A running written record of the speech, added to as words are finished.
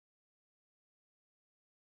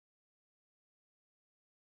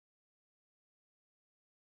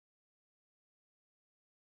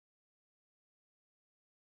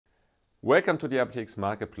Welcome to the RBTX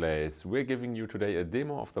Marketplace. We're giving you today a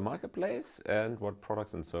demo of the marketplace and what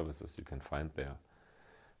products and services you can find there.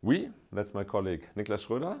 That's my colleague Niklas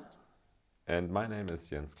Schröder, and my name is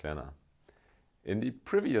Jens Klerner. In the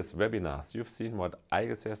previous webinars, you've seen what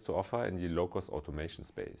IGES has to offer in the low-cost automation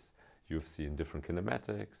space. You've seen different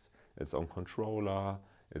kinematics, its own controller,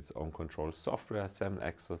 its own control software,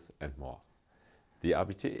 7-axis and more. The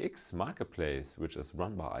RBTX Marketplace, which is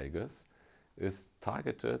run by IGES, is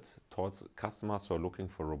targeted towards customers who are looking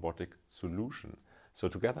for robotic solution. So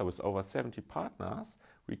together with over 70 partners,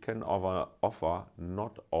 we can offer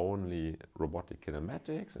not only robotic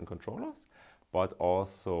kinematics and controllers, but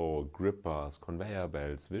also grippers, conveyor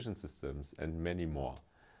belts, vision systems, and many more.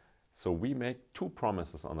 So we make two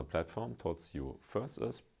promises on the platform towards you. First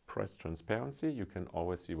is price transparency. You can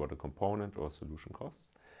always see what a component or solution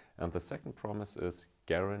costs. And the second promise is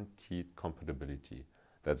guaranteed compatibility.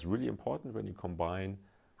 That's really important when you combine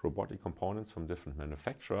robotic components from different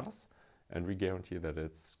manufacturers, and we guarantee that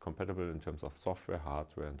it's compatible in terms of software,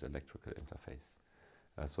 hardware, and electrical interface,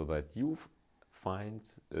 so that you find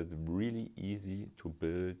it really easy to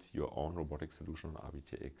build your own robotic solution on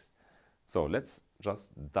RBTX. So let's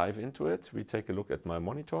just dive into it. We take a look at my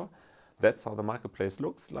monitor. That's how the marketplace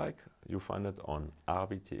looks like. You find it on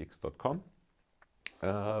rbtx.com.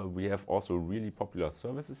 We have also really popular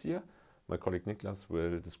services here. My colleague Niklas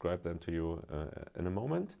will describe them to you in a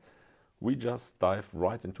moment. We just dive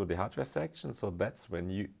right into the hardware section. So that's when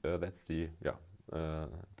you that's the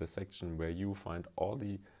section where you find all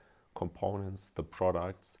the components, the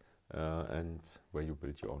products, and where you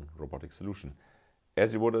build your own robotic solution.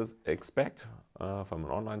 As you would expect from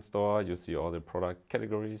an online store, you see all the product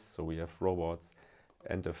categories. So we have robots,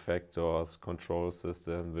 end effectors, control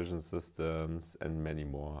system, vision systems, and many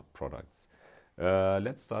more products.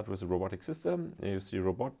 Let's start with the robotic system. You see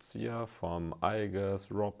robots here from IGES,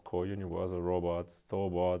 Robco, Universal Robots,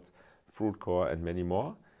 Tobot, Fruitcore, and many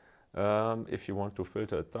more. If you want to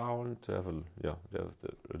filter it down to have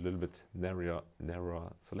a little bit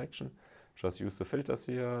narrower selection, just use the filters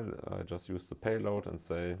here. Just use the payload and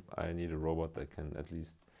say I need a robot that can at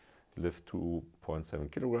least lift 2.7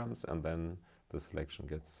 kilograms, and then the selection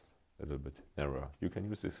gets a little bit narrower. You can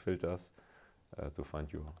use these filters to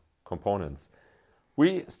find your components.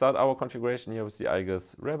 We start our configuration here with the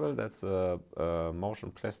IGES Rebel. That's a motion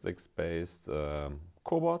plastics based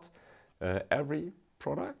cobot. Every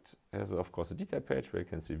product has of course a detail page where you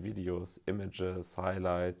can see videos, images,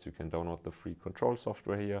 highlights. You can download the free control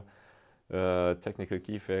software here, technical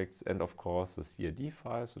key facts, and of course the CAD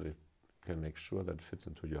file, so that you can make sure that it fits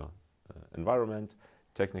into your environment,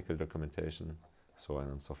 technical documentation, so on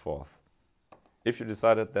and so forth. If you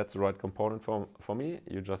decided that's the right component for me,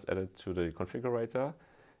 you just add it to the configurator,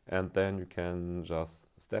 and then you can just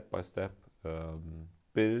step by step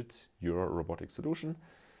build your robotic solution.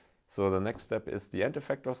 So the next step is the end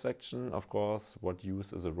effector section. Of course, what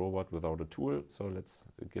use is a robot without a tool? So let's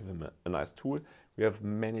give him a nice tool. We have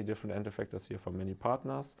many different end effectors here from many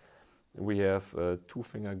partners. We have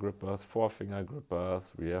 2-finger grippers, 4-finger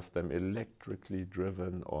grippers. We have them electrically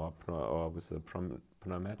driven or with a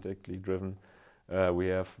pneumatically driven. We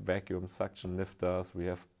have vacuum suction lifters. We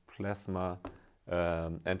have plasma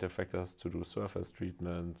end effectors to do surface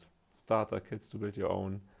treatment, starter kits to build your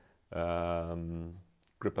own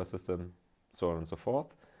gripper system, so on and so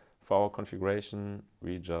forth. For our configuration,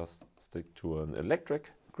 we just stick to an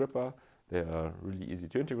electric gripper. They are really easy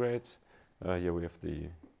to integrate. Here we have the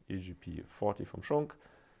EGP40 from Schunk.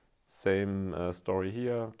 Same story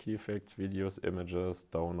here, key effects, videos, images,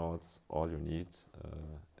 downloads, all you need.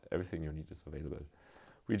 Everything you need is available.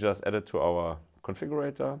 We just add it to our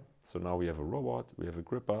configurator. So now we have a robot, we have a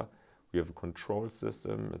gripper, we have a control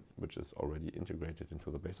system, which is already integrated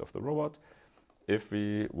into the base of the robot. If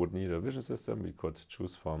we would need a vision system, we could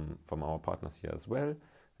choose from our partners here as well.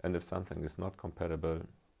 And if something is not compatible,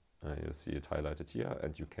 you see it highlighted here,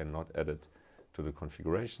 and you cannot add it to the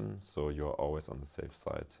configuration. So you're always on the safe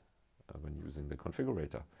side when using the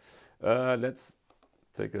configurator. Let's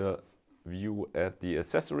take a view at the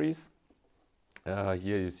accessories. Here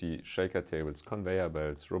you see shaker tables, conveyor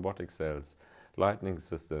belts, robotic cells, lighting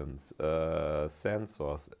systems,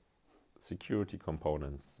 sensors, security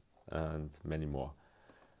components, and many more.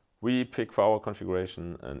 We pick for our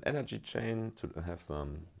configuration an energy chain to have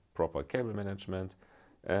some proper cable management,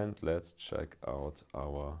 and let's check out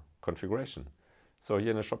our configuration. So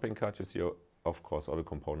here in the shopping cart you see of course all the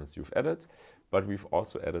components you've added, but we've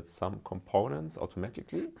also added some components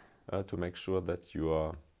automatically to make sure that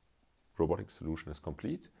your robotic solution is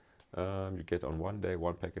complete. You get on one day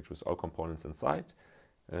one package with all components inside,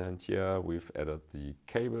 and here we've added the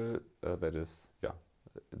cable that is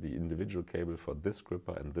the individual cable for this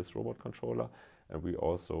gripper and this robot controller, and we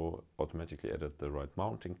also automatically added the right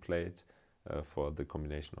mounting plate for the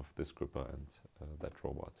combination of this gripper and that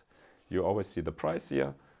robot. You always see the price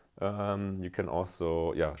here. You can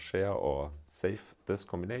also share or save this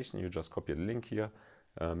combination. You just copy the link here,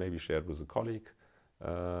 maybe share it with a colleague,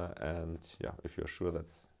 and if you're sure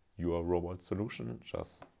that's your robot solution,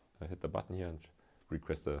 just hit the button here and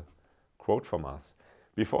request a quote from us.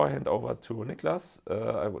 Before I hand over to Niklas,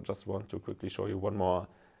 I would just want to quickly show you one more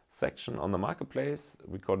section on the marketplace.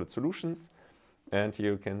 We call it solutions, and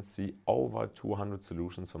here you can see over 200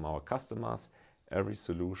 solutions from our customers. Every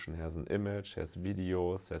solution has an image, has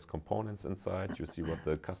videos, has components inside. You see what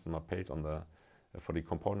the customer paid on the for the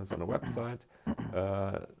components on the website.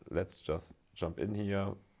 Let's just jump in here.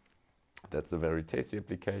 That's a very tasty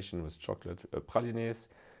application with chocolate pralines.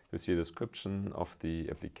 You see a description of the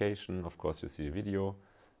application. Of course, you see a video,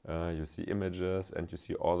 you see images, and you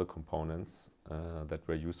see all the components that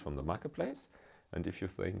were used from the marketplace. And if you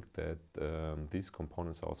think that these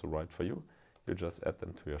components are also right for you, you just add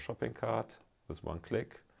them to your shopping cart with one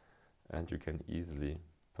click, and you can easily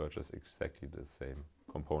purchase exactly the same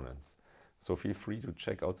components. So feel free to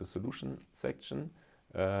check out the solution section.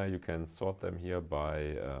 You can sort them here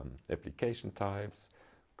by application types,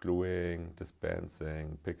 gluing,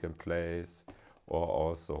 dispensing, pick and place, or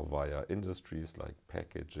also via industries like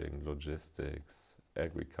packaging, logistics,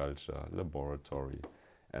 agriculture, laboratory,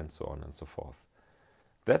 and so on and so forth.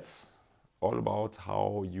 That's all about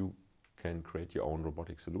how you can create your own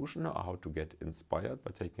robotic solution, or how to get inspired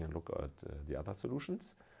by taking a look at the other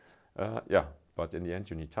solutions. But in the end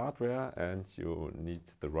you need hardware, and you need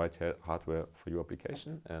the right hardware for your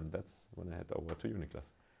application, and that's when I head over to you,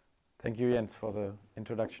 Niklas. Thank you, Jens, for the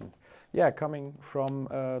introduction. Yeah, coming from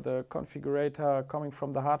the configurator, coming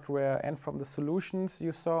from the hardware and from the solutions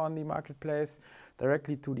you saw on the marketplace,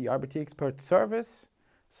 directly to the RBT Expert service.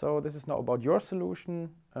 So this is now about your solution,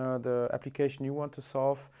 the application you want to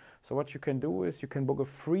solve. So what you can do is you can book a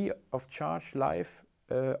free of charge live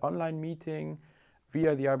online meeting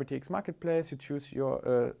via the RBTX marketplace. You choose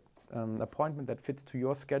your appointment that fits to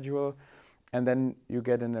your schedule, and then you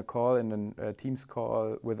get in a call, in a Teams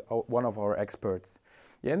call with one of our experts.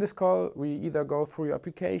 Yeah, in this call, we either go through your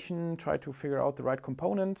application, try to figure out the right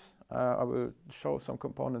components. I will show some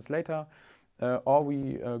components later. Or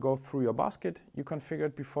we go through your basket you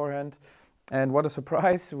configured beforehand. And what a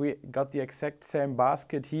surprise, we got the exact same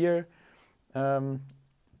basket here on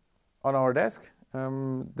our desk.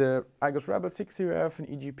 The IGOS Rebel 60 UF, an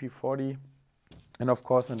EGP40, and of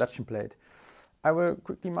course an adaptation plate. I will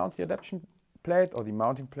quickly mount the adaptation plate, or the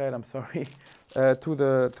mounting plate, I'm sorry, to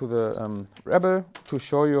the Rebel to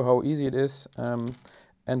show you how easy it is,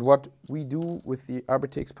 and what we do with the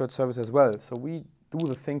RBT Expert service as well. So we do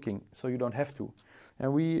the thinking, so you don't have to.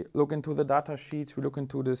 And we look into the data sheets, we look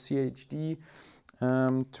into the CHD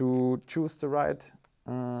to choose the right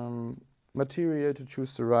material, to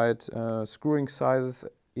choose the right screwing sizes,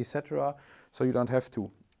 etc. So you don't have to.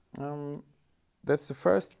 That's the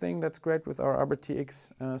first thing that's great with our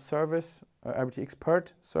RBTX service, RBT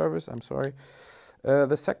Expert service, I'm sorry.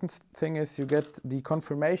 The second thing is you get the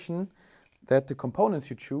confirmation that the components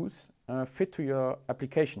you choose fit to your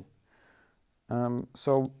application.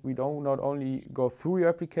 So we do not only go through your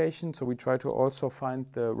application, so we try to also find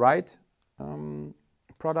the right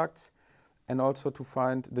products, and also to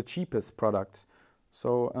find the cheapest products.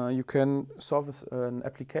 So you can solve an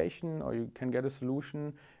application, or you can get a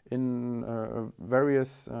solution in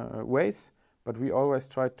various ways, but we always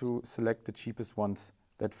try to select the cheapest ones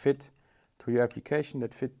that fit to your application,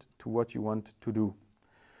 that fit to what you want to do.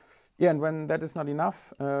 Yeah, and when that is not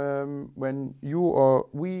enough, when you or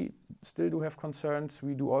we still do have concerns,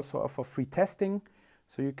 we do also offer free testing.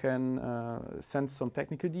 So you can send some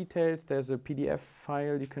technical details. There's a PDF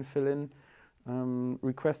file you can fill in,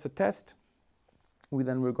 request a test. We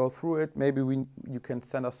then will go through it. Maybe you can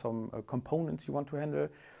send us some components you want to handle.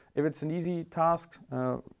 If it's an easy task,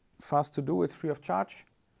 fast to do, it's free of charge.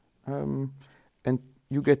 And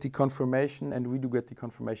you get the confirmation, and we do get the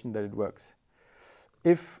confirmation that it works.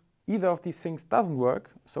 If either of these things doesn't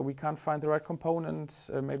work, so we can't find the right components,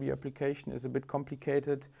 maybe your application is a bit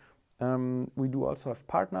complicated, we do also have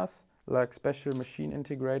partners, like special machine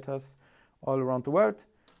integrators all around the world,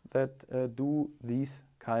 that do these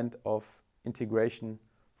kind of integration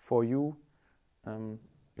for you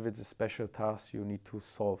if it's a special task you need to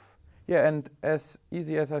solve. Yeah, and as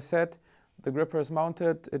easy as I said, the gripper is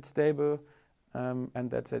mounted, it's stable, and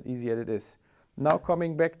that's as easy as it is. Now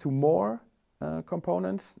coming back to more,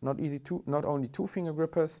 components, not only two finger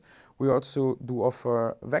grippers. We also do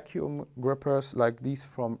offer vacuum grippers like these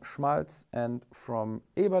from Schmalz and from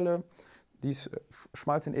Eberle. These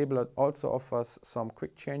Schmalz and Eberle also offers some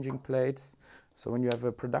quick changing plates. So when you have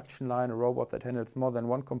a production line, a robot that handles more than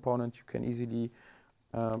one component, you can easily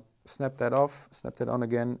snap that off, snap that on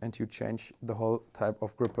again, and you change the whole type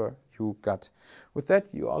of gripper you got. With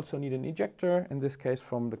that, you also need an ejector, in this case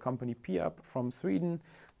from the company Piab from Sweden.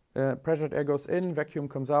 Pressured air goes in, vacuum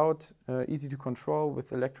comes out, easy to control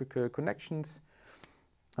with electrical connections.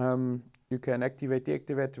 You can activate,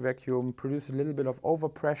 deactivate the vacuum, produce a little bit of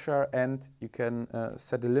overpressure, and you can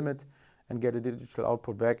set a limit and get a digital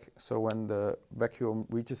output back. So when the vacuum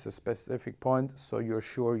reaches a specific point, so you're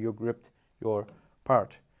sure you gripped your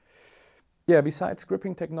part. Yeah, besides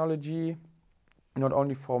gripping technology, not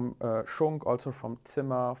only from Schunk, also from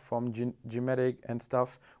Zimmer, from Gematic and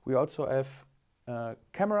stuff, we also have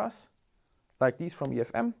cameras like these from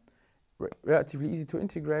EFM, relatively easy to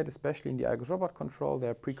integrate, especially in the Argus robot control.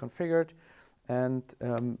 They're pre-configured and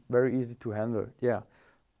very easy to handle. Yeah,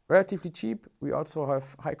 relatively cheap. We also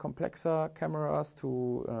have high complexer cameras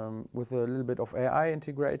with a little bit of AI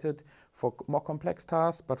integrated for more complex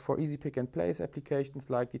tasks, but for easy pick and place applications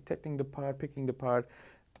like detecting the part, picking the part,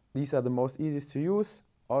 these are the most easiest to use.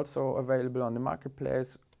 Also available on the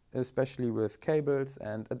marketplace, especially with cables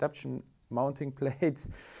and adaptation mounting plates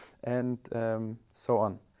and so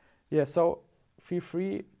on. Yeah, so feel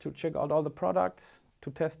free to check out all the products, to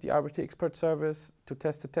test the RBT Expert service, to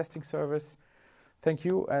test the testing service. Thank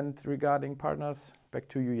you, and regarding partners, back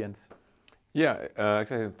to you, Jens. Yeah,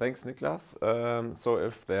 exactly. Thanks, Niklas. So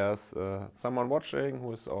if there's someone watching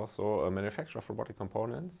who is also a manufacturer of robotic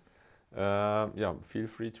components, yeah, feel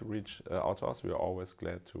free to reach out to us. We are always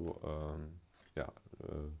glad to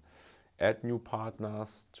add new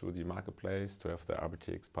partners to the marketplace to have the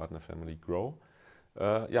RBTX partner family grow.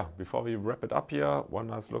 Yeah, before we wrap it up here, one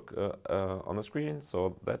last look on the screen.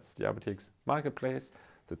 So that's the RBTX marketplace,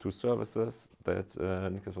 the two services that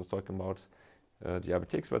Niklas was talking about. The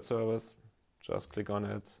RBT Expert service, just click on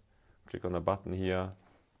it, click on the button here,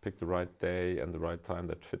 pick the right day and the right time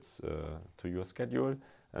that fits to your schedule,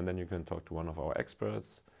 and then you can talk to one of our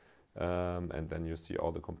experts, and then you see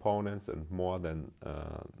all the components and more than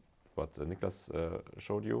what Niklas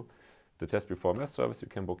showed you. The test before mess service you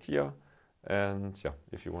can book here, and yeah,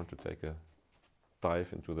 if you want to take a dive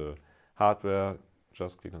into the hardware,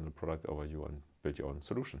 just click on the product overview and build your own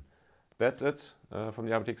solution. That's it from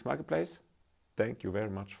the RBTX marketplace. Thank you very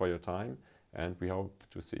much for your time, and we hope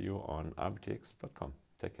to see you on rbtx.com.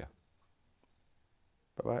 Take care.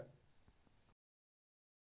 Bye-bye.